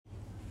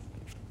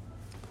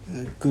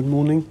Good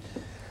morning.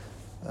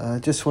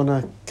 Just want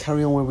to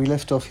carry on where we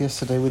left off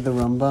yesterday with the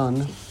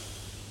Ramban.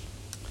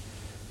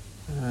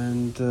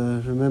 And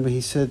remember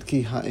he said,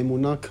 Ki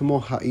ha'emunah kamo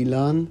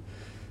ha'ilan,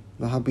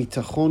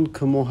 v'habitachon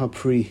kamo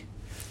ha'pri.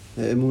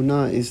 The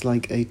emunah is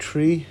like a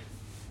tree,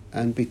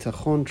 and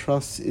bitachon,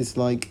 trust, is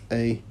like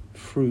a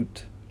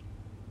fruit.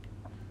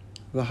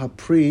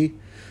 V'ha'pri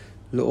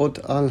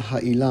le'ot al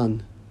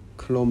ha'ilan,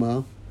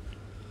 klomar,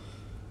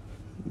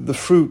 the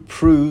fruit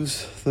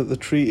proves that the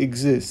tree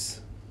exists.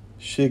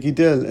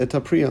 Shegidel et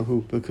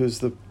apriyahu, because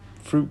the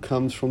fruit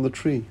comes from the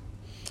tree.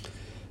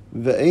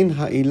 Ve'ein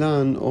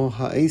ha'ilan or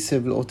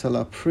ha'esev le'ot al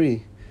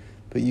apri,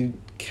 but you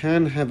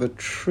can have a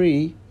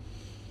tree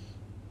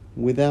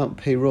without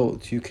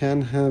peirot. You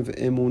can have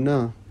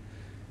emunah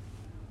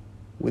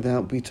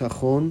without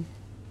bitachon,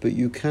 but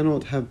you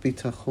cannot have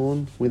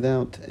bitachon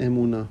without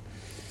emunah.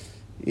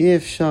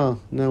 I'efshar,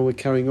 now we're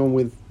carrying on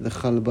with the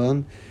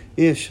Chalban.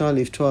 I'efshar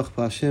livtoach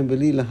b'Hashem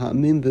b'li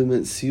laha'amin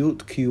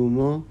b'metziut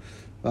kiyumo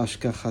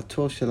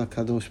v'ashgachato shel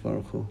HaKadosh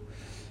Baruch Hu.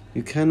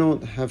 You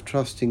cannot have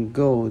trust in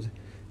God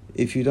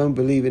if you don't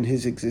believe in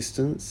His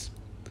existence,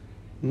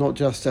 not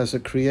just as a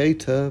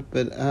creator,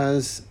 but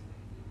as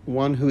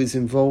one who is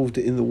involved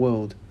in the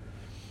world.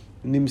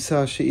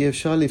 Nimsa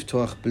she'efshar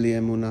livtoach b'li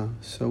emunah.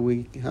 So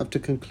we have to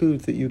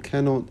conclude that you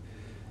cannot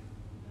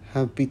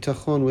have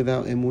bitachon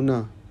without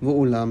emunah.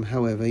 V'ulam,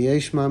 however,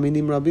 yesh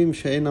ma'aminim rabim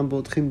she'enam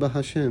botchim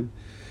b'Hashem.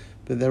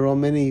 But there are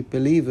many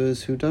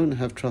believers who don't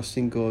have trust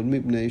in God.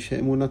 Mipnei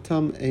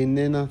she'emunatam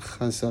einena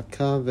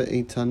chazaka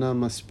ve'eitana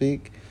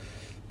maspik,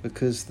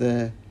 because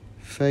their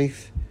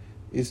faith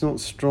is not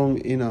strong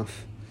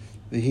enough.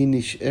 V'hi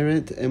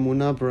nish'eret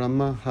emunah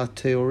b'rama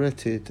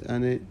ha'teoretit,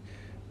 and it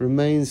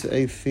remains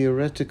a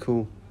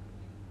theoretical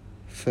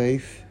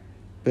faith,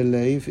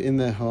 believe in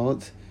their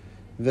heart.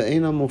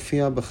 Ve'ena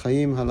mofia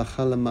b'chayim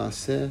halacha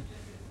l'maaseh,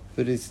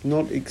 but it's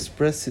not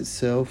express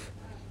itself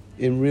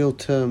in real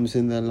terms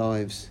in their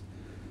lives.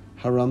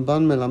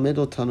 Haramban melamed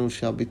otanu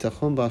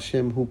she'habitachon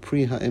b'Hashem hu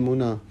pri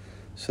ha'emunah.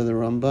 So the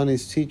Ramban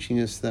is teaching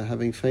us that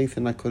having faith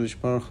in HaKadosh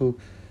Baruch Hu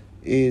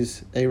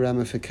is a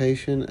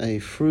ramification, a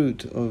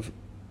fruit of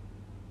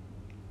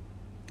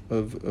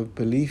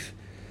belief.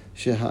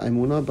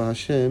 She'ha'emunah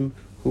b'Hashem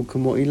hu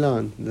kamo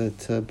ilan,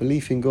 that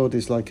belief in God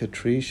is like a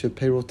tree.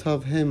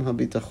 She'peirotav hem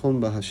habitachon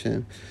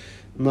b'Hashem.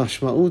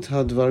 Mashma'ut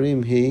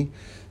hadvarim hi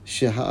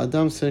that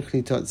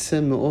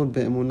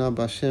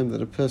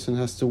a person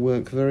has to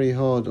work very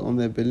hard on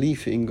their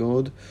belief in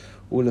God,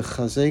 and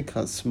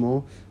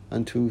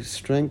to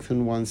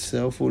strengthen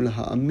oneself,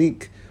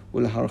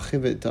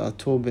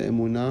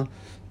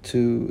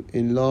 to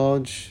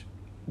enlarge,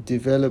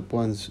 develop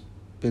one's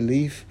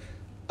belief,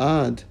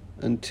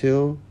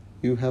 until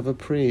you have a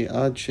pri,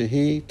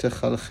 until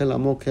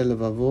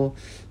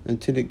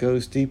it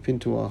goes deep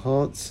into our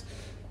hearts.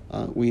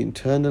 We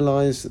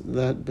internalize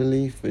that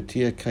belief, and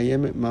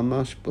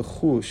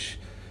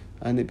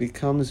it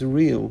becomes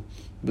real,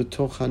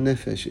 b'toch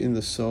hanefesh, in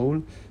the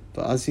soul,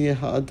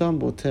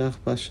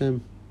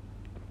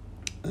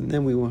 and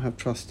then we will have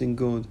trust in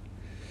God.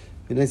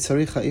 So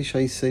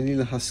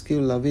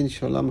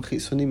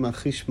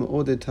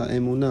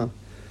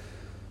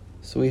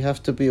we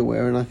have to be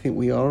aware, and I think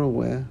we are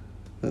aware,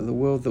 that the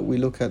world that we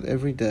look at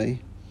every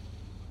day,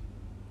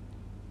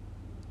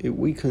 it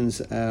weakens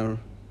our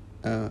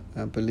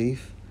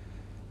belief,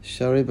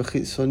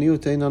 because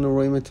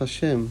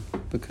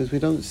we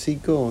don't see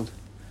God.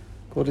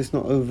 God is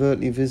not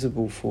overtly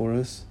visible for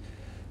us.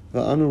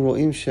 And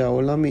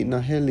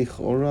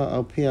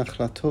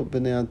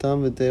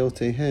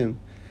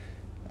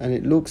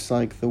it looks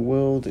like the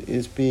world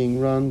is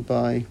being run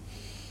by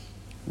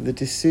the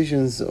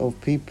decisions of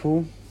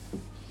people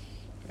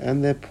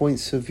and their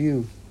points of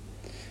view.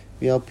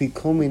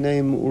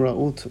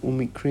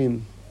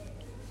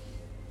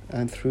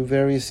 And through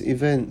various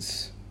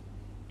events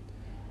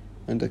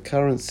and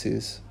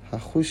occurrences, our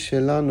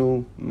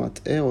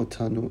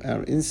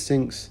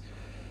instincts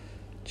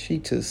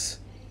cheat us,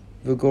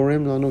 and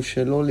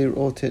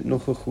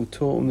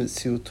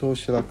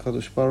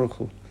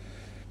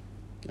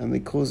they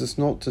cause us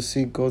not to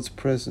see God's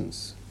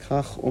presence.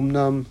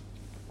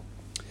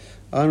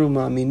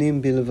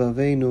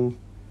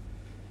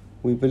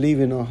 We believe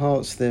in our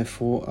hearts,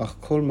 therefore, but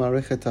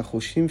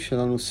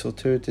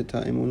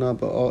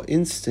our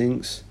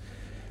instincts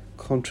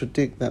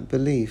contradict that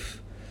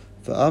belief.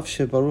 And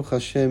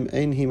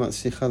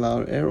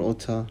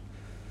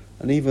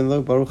even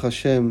though, Baruch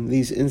Hashem,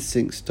 these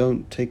instincts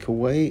don't take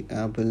away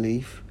our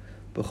belief,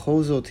 they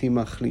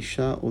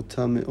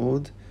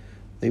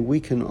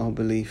weaken our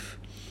belief.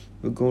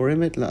 And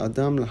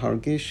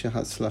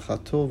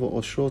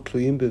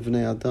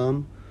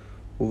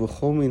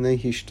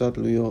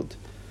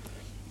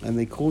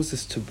they cause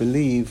us to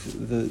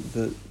believe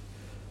that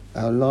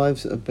our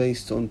lives are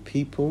based on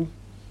people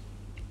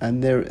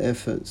and their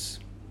efforts.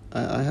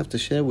 I have to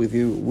share with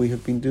you, we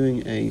have been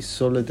doing a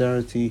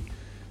solidarity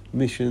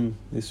mission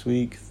this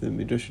week, the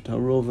Midrashat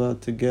Harova,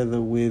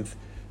 together with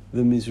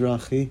the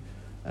Mizrahi,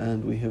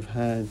 and we have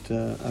had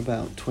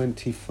about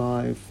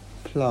 25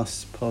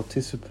 plus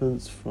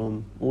participants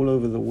from all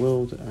over the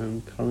world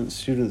and current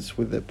students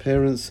with their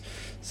parents.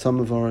 Some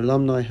of our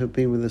alumni have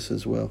been with us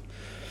as well.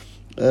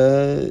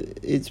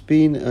 It's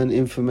been an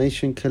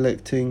information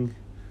collecting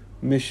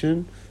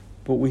mission,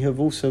 but we have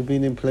also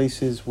been in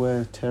places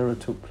where terror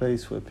took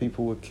place, where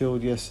people were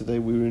killed. Yesterday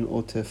we were in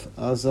Otef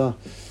Aza,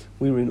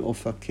 we were in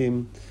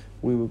Ofakim,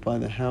 we were by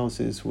the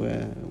houses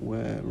where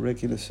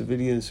regular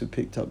civilians who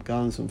picked up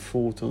guns and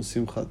fought on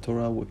Simchat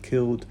Torah were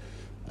killed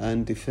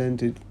and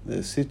defended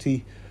the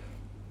city.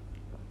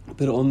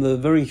 But on the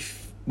it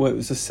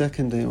was the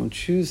second day, on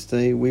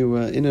Tuesday, we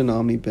were in an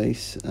army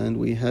base and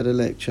we had a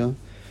lecture,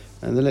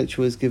 and the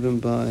lecture was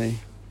given by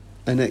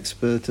an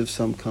expert of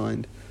some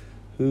kind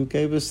who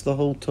gave us the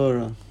whole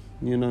Torah,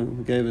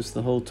 who gave us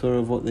the whole Torah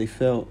of what they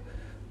felt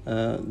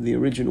the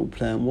original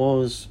plan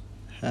was,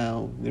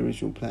 how the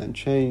original plan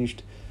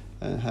changed,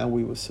 and how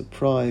we were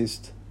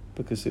surprised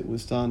because it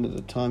was done at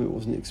a time it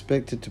wasn't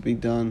expected to be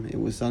done. It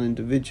was done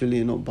individually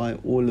and not by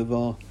all of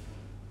our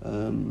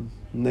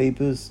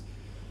neighbours.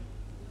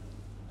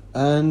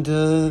 And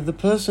the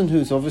person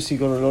who's obviously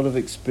got a lot of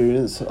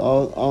experience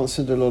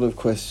answered a lot of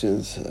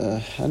questions.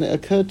 And it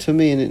occurred to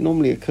me, and it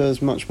normally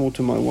occurs much more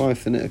to my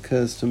wife than it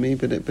occurs to me,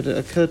 but it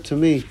occurred to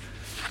me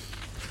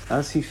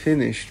as he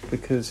finished,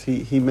 because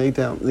he made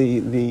out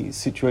the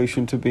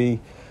situation to be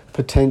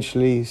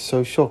potentially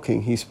so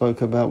shocking. He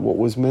spoke about what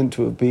was meant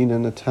to have been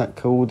an attack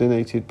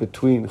coordinated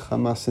between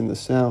Hamas in the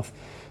south,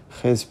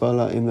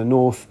 Hezbollah in the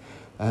north,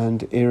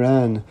 and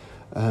Iran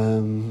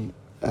and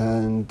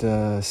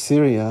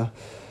Syria.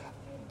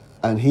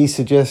 And he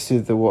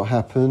suggested that what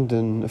happened,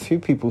 and a few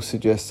people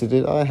suggested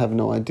it, I have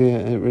no idea,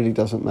 it really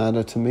doesn't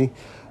matter to me,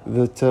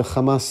 that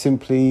Hamas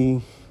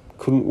simply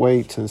couldn't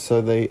wait, and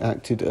so they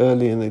acted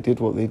early and they did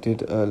what they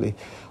did early.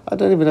 I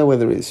don't even know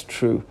whether it's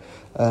true,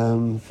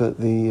 but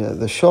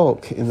the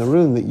shock in the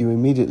room that you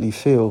immediately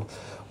feel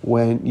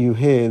when you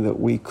hear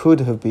that we could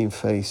have been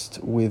faced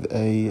with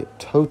a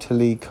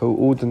totally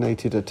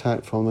coordinated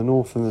attack from the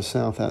north and the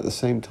south at the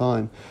same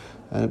time,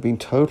 and have been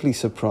totally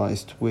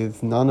surprised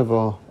with none of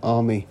our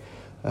army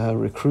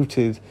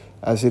recruited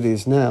as it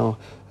is now,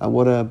 and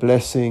what a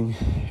blessing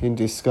in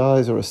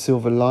disguise, or a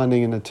silver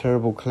lining in a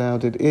terrible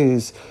cloud it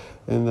is,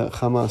 in that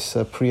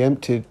Hamas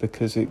preempted,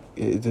 because it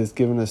has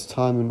given us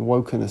time and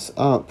woken us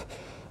up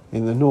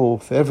in the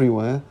north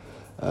everywhere.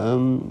 But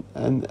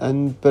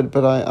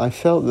I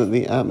felt that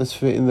the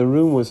atmosphere in the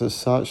room was as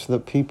such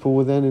that people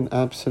were then in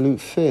absolute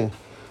fear.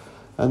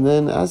 And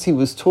then as he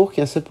was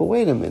talking, I said, but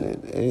wait a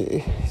minute,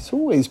 it's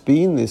always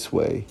been this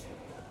way.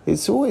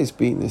 It's always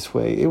been this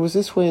way. It was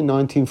this way in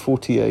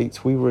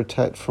 1948. We were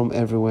attacked from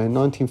everywhere. In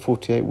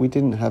 1948, we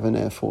didn't have an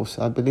air force.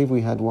 I believe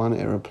we had one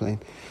aeroplane.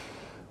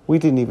 We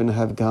didn't even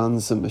have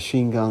guns and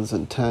machine guns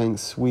and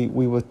tanks. We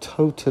were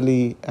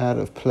totally out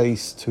of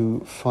place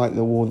to fight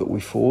the war that we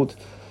fought.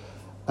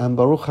 And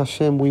Baruch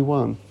Hashem, we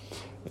won.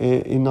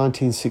 In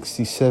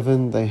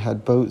 1967, they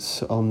had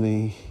boats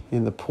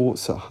in the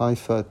ports at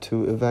Haifa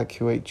to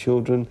evacuate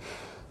children.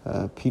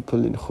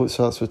 People in Chutz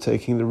La'aretz were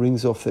taking the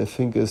rings off their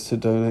fingers to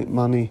donate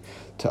money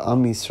to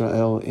Am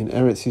Yisrael. In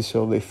Eretz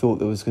Yisrael, they thought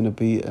there was going to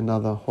be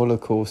another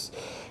Holocaust.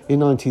 In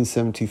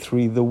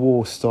 1973, the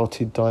war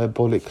started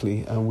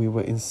diabolically, and we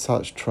were in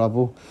such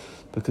trouble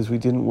because we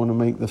didn't want to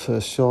make the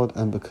first shot,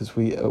 and because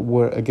we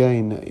were,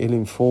 again,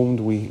 ill-informed.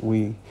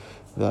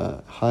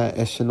 The higher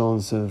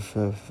echelons of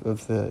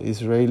the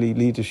Israeli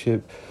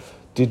leadership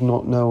did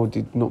not know,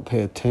 did not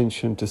pay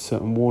attention to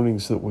certain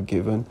warnings that were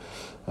given.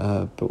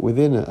 But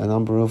within a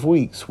number of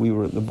weeks, we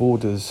were at the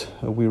borders,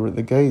 we were at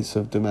the gates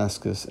of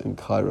Damascus and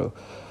Cairo,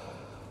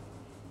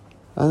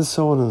 and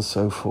so on and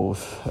so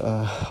forth.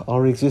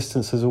 Our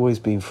existence has always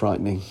been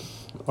frightening.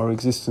 Our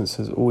existence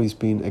has always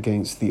been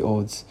against the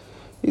odds.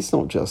 It's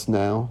not just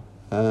now.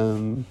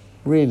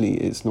 Really,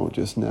 it's not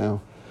just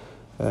now.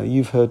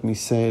 You've heard me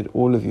say it,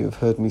 all of you have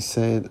heard me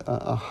say it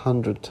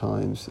 100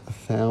 times,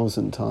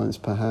 1,000 times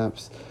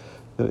perhaps,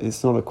 that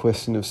it's not a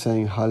question of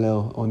saying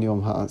Hallel on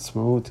Yom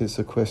HaAtzmaut, it's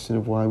a question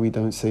of why we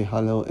don't say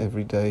Hallel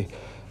every day.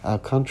 Our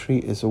country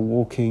is a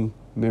walking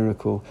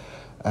miracle,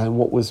 and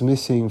what was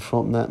missing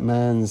from that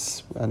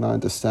man's, and I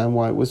understand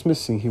why it was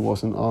missing, he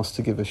wasn't asked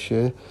to give a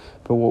share,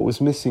 but what was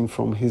missing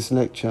from his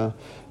lecture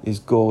is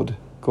God.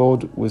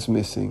 God was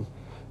missing.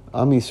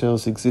 Am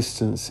Yisrael's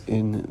existence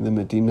in the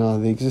Medina,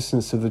 the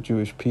existence of the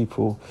Jewish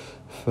people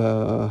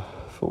for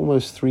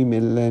almost 3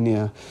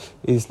 millennia,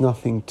 is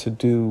nothing to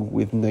do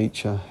with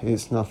nature.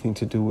 It's nothing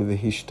to do with the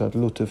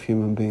hishtadlut of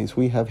human beings.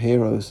 We have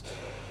heroes.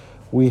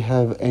 We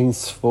have Ein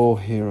Sfor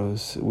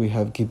heroes. We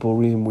have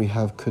Giborim. We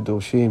have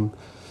Kadoshim.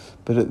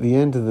 But at the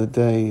end of the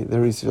day,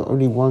 there is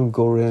only one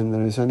Goren.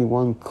 There is only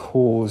one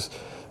cause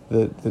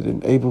that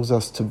enables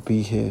us to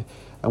be here.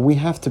 And we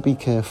have to be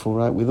careful,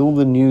 right? With all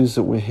the news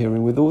that we're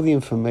hearing, with all the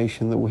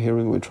information that we're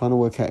hearing, we're trying to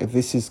work out if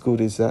this is good,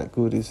 is that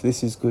good, if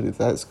this is good, if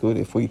that's good.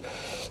 If we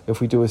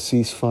do a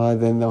ceasefire,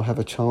 then they'll have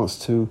a chance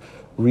to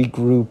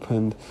regroup,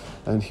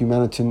 and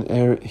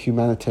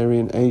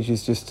humanitarian aid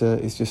is just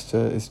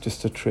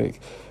a trick.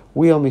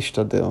 We are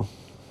mishtadel.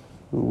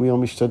 We are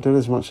mishtadel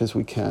as much as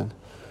we can.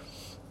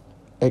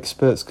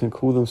 experts can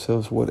call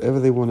themselves whatever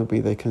they want to be.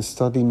 They can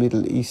study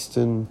Middle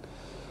Eastern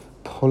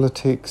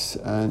politics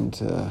and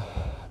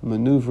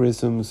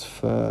maneuverisms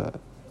for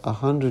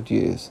 100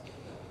 years.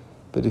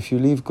 But if you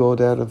leave God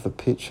out of the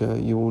picture,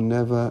 you will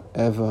never,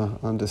 ever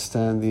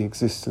understand the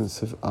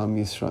existence of Am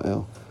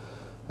Yisrael.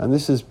 And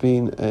this has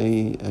been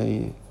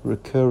a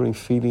recurring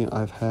feeling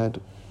I've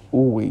had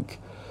all week.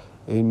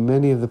 In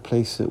many of the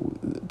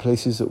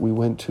places that we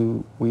went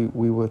to, we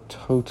were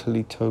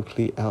totally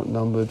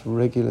outnumbered.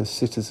 Regular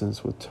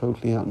citizens were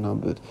totally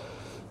outnumbered.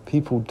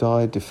 People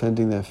died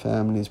defending their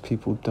families.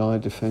 People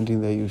died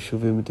defending their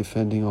yeshuvim,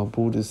 defending our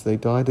borders. They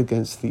died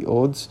against the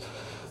odds.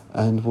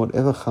 And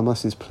whatever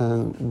Hamas's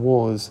plan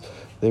was,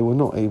 they were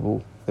not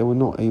able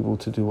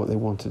to do what they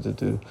wanted to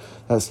do.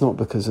 That's not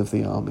because of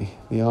the army.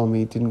 The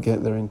army didn't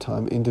get there in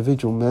time.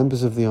 Individual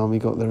members of the army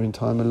got there in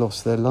time and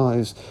lost their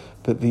lives,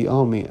 but the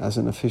army, as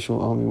an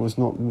official army, was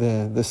not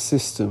there. The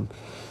system,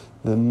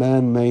 the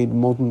man-made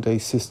modern-day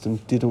system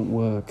didn't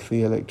work.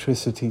 The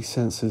electricity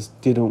sensors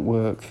didn't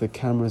work. The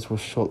cameras were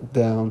shot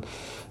down.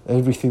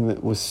 Everything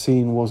that was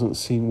seen wasn't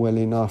seen well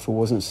enough or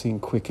wasn't seen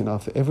quick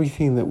enough.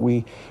 Everything that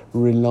we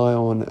rely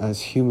on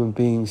as human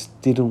beings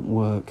didn't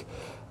work.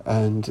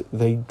 And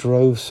they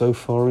drove so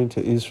far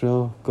into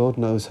Israel. God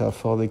knows how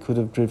far they could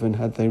have driven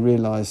had they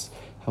realized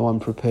how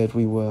unprepared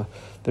we were.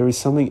 There is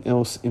something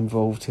else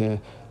involved here,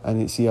 and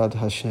it's Yad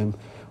Hashem.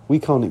 We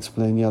can't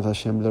explain Yad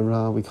Hashem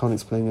l'ra, we can't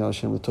explain Yad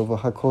Hashem l'tova,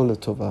 hakol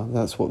l'tova.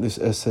 That's what this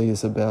essay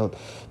is about.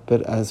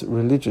 But as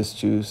religious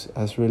Jews,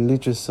 as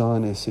religious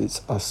Zionists,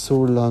 it's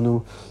asur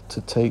lanu to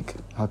take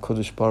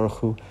HaKadosh Baruch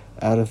Hu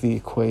out of the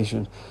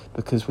equation,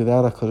 because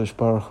without HaKadosh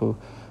Baruch Hu,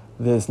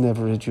 there's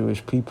never a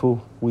Jewish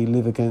people. We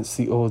live against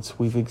the odds.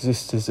 We've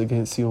existed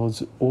against the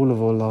odds all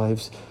of our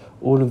lives.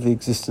 All of the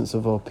existence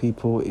of our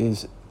people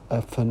is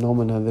a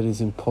phenomena that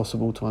is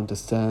impossible to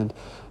understand.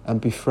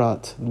 And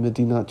Bifrat,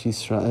 Medinat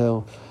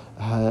Yisrael,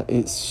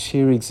 its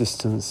sheer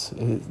existence,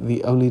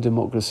 the only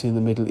democracy in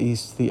the Middle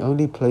East, the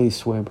only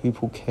place where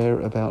people care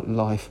about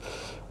life,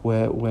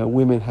 where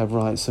women have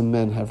rights and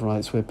men have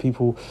rights, where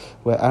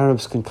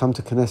Arabs can come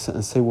to Knesset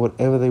and say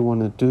whatever they want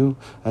to do,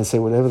 and say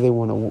whatever they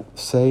want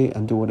to say,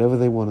 and do whatever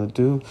they want to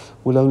do,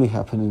 will only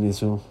happen in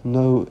Israel.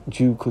 No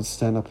Jew could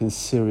stand up in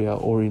Syria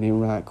or in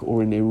Iraq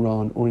or in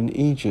Iran or in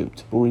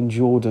Egypt or in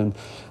Jordan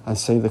and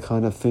say the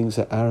kind of things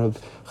that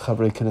Arab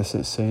Chavrei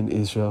Knesset say in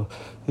Israel.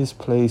 This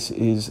place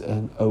is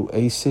an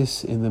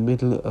oasis in the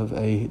middle of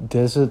a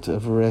desert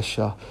of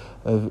Resha,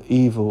 of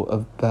evil,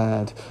 of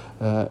bad.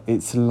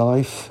 It's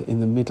life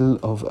in the middle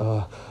of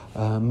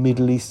a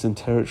Middle Eastern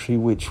territory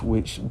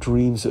which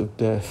dreams of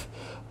death.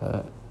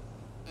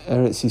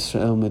 Eretz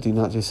Yisrael,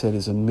 Medinat Yisrael,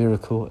 is a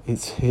miracle.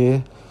 It's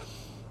here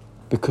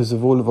because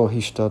of all of our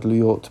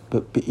hishtadliyot,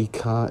 but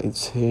be'ikar,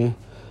 it's here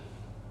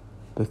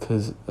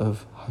because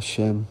of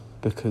Hashem,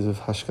 because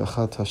of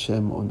Hashgachat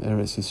Hashem on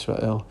Eretz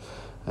Yisrael.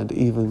 And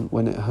even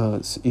when it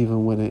hurts,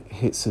 even when it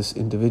hits us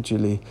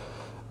individually,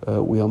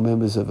 we are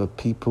members of a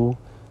people,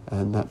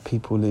 and that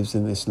people lives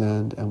in this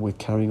land, and we're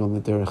carrying on the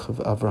derech of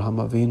Avraham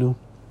Avinu.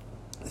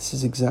 This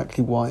is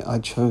exactly why I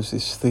chose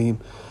this theme,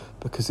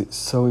 because it's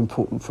so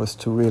important for us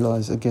to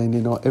realize, again,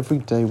 in our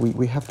everyday,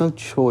 we have no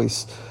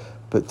choice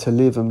but to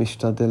live a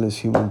mishtadel as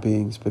human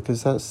beings,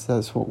 because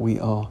that's what we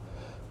are.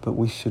 But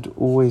we should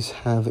always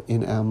have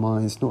in our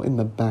minds, not in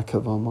the back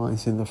of our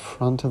minds, in the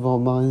front of our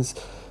minds,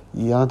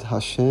 Yad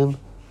Hashem,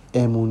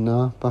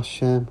 Emunah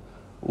B'Hashem,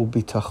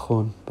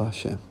 Ubitachon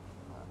B'Hashem.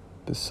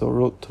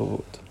 Besorot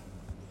Tovot.